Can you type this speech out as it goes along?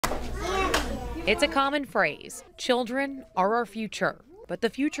It's a common phrase. Children are our future. But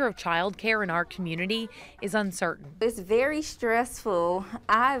the future of childcare in our community is uncertain. It's very stressful.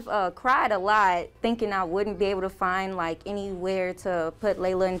 I've cried a lot thinking I wouldn't be able to find anywhere to put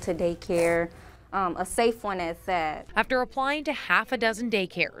Layla into daycare, a safe one at that. After applying to half a dozen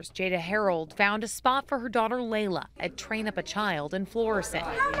daycares, Jada Harold found a spot for her daughter Layla at Train Up a Child in Florissant.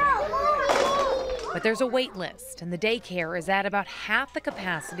 But there's a wait list, and the daycare is at about half the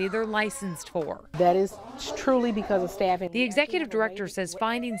capacity they're licensed for. That is truly because of staffing. The executive director says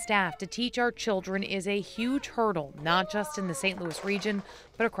finding staff to teach our children is a huge hurdle, not just in the St. Louis region,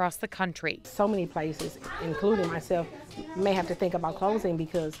 but across the country. So many places, including myself, may have to think about closing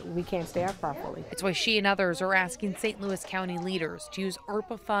because we can't staff properly. It's why she and others are asking St. Louis County leaders to use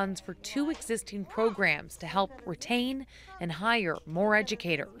ARPA funds for 2 existing programs to help retain and hire more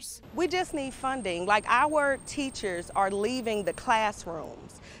educators. We just need funding. Like, our teachers are leaving the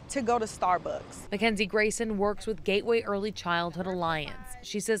classrooms to go to Starbucks. Mackenzie Grayson works with Gateway Early Childhood Alliance.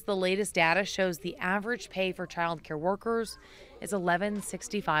 She says the latest data shows the average pay for child care workers is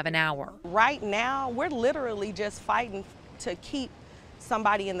 $11.65 an hour. Right now, we're literally just fighting to keep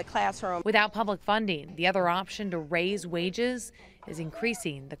somebody in the classroom. Without public funding, the other option to raise wages is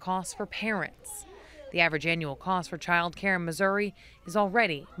increasing the cost for parents. The average annual cost for child care in Missouri is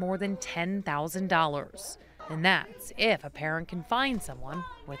already more than $10,000. And that's if a parent can find someone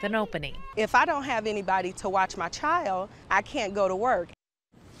with an opening. If I don't have anybody to watch my child, I can't go to work.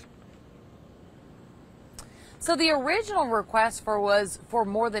 So the original request was for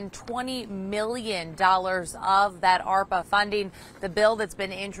more than $20 million of that ARPA funding. The bill that's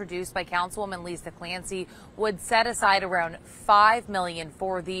been introduced by Councilwoman Lisa Clancy would set aside around $5 million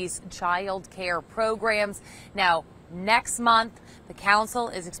for these child care programs. Now, next month, the council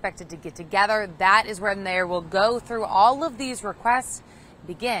is expected to get together. That is when they will go through all of these requests,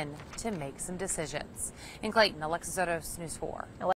 begin to make some decisions. In Clayton, Alexis Sotos, News 4.